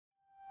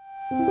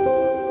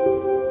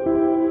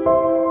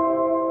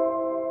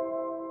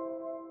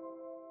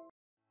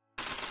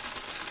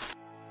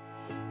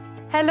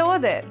Hello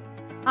there!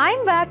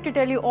 I'm back to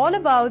tell you all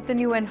about the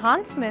new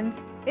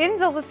enhancements in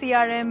Zoho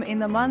CRM in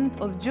the month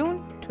of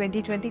June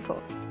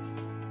 2024.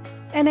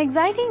 An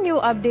exciting new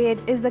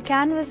update is the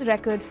Canvas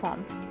record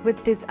form.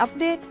 With this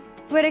update,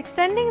 we're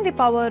extending the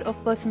power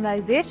of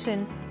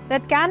personalization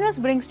that Canvas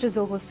brings to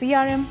Zoho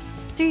CRM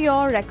to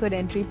your record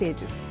entry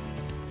pages.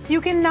 You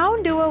can now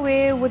do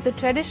away with the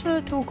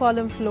traditional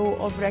two-column flow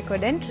of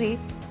record entry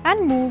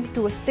and move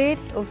to a state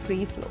of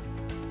free flow.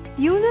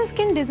 Users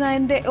can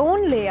design their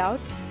own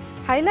layout,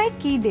 highlight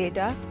key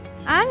data,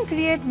 and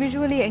create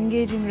visually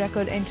engaging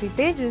record entry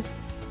pages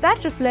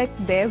that reflect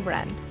their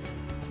brand.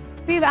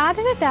 We've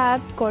added a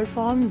tab called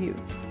Form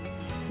Views,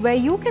 where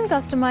you can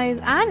customize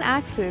and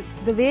access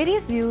the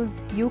various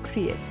views you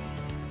create.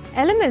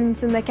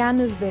 Elements in the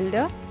Canvas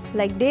builder,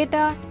 like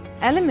data,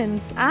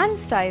 elements, and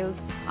styles,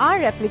 are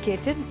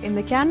replicated in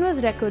the Canvas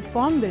record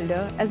form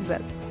builder as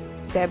well,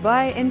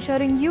 thereby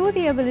ensuring you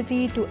the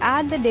ability to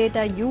add the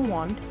data you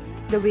want,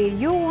 the way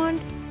you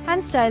want,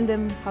 and style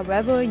them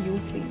however you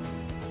please.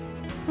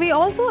 We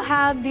also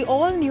have the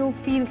all-new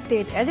Field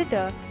State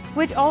Editor,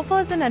 which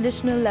offers an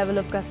additional level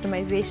of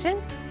customization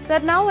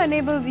that now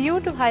enables you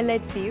to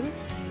highlight fields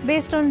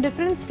based on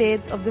different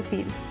states of the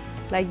field,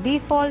 like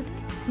default,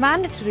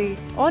 mandatory,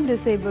 or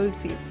disabled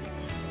fields.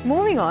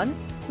 Moving on,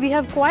 we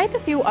have quite a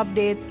few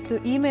updates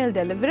to email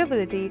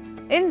deliverability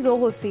in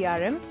Zoho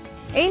CRM,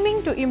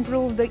 aiming to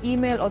improve the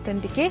email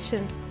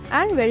authentication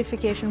and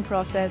verification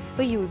process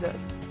for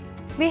users.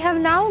 We have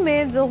now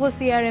made Zoho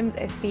CRM's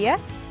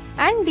SPF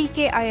and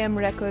DKIM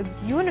records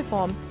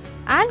uniform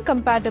and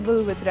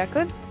compatible with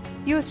records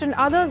used in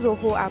other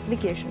Zoho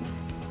applications.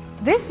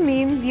 This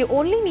means you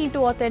only need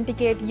to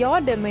authenticate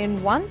your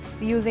domain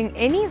once using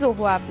any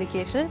Zoho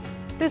application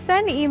to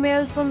send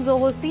emails from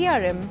Zoho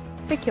CRM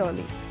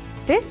securely.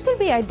 This will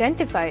be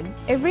identified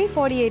every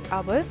 48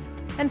 hours,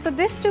 and for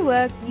this to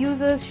work,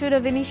 users should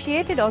have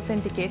initiated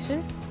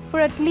authentication for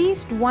at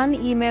least one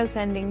email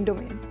sending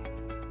domain.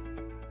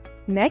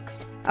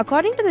 Next,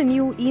 according to the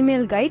new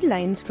email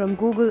guidelines from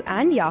Google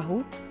and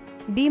Yahoo,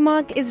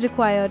 DMARC is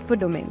required for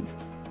domains.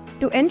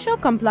 To ensure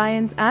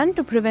compliance and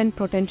to prevent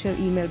potential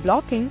email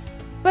blocking,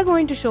 we're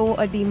going to show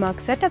a DMARC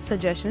setup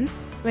suggestion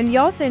when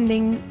you're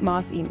sending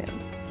mass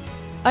emails.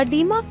 A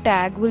DMARC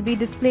tag will be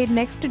displayed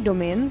next to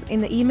domains in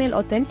the email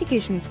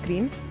authentication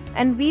screen,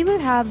 and we will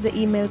have the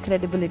email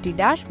credibility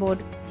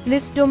dashboard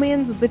list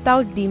domains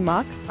without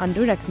DMARC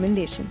under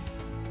recommendation.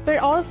 We're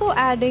also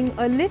adding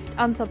a list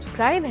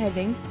unsubscribe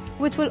heading,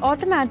 which will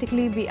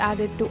automatically be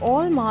added to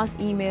all mass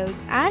emails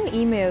and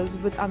emails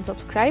with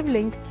unsubscribe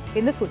link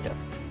in the footer.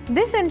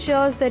 This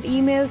ensures that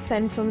emails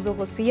sent from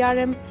Zoho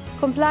CRM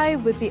comply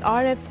with the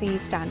RFC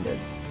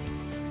standards.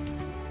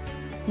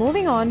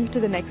 Moving on to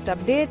the next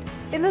update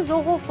in the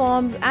Zoho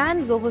Forms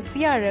and Zoho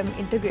CRM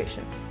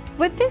integration.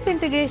 With this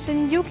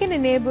integration, you can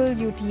enable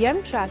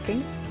UTM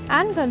tracking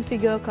and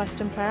configure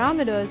custom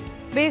parameters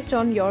based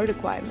on your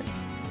requirements.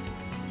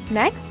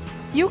 Next,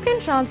 you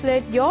can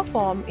translate your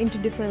form into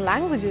different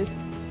languages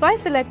by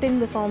selecting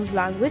the form's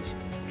language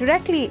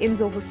directly in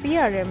Zoho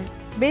CRM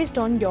based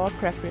on your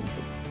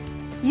preferences.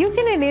 You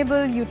can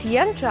enable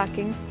UTM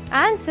tracking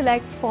and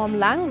select form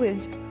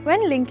language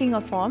when linking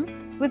a form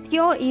with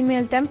your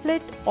email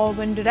template or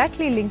when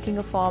directly linking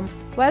a form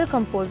while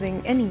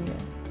composing an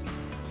email.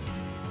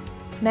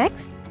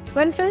 Next,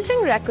 when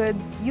filtering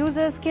records,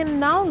 users can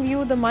now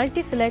view the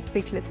multi-select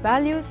pick list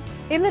values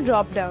in the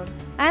drop-down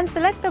and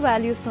select the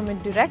values from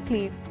it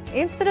directly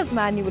instead of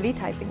manually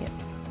typing it.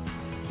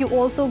 You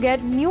also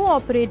get new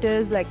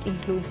operators like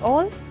includes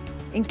all,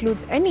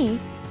 includes any,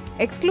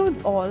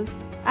 excludes all,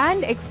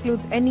 and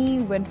excludes any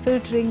when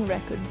filtering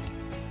records.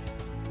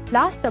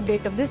 Last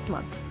update of this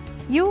month,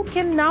 you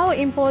can now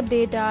import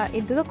data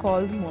into the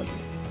called module.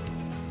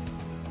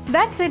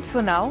 That's it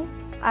for now.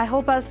 I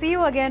hope I'll see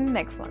you again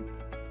next month.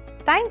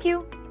 Thank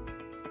you.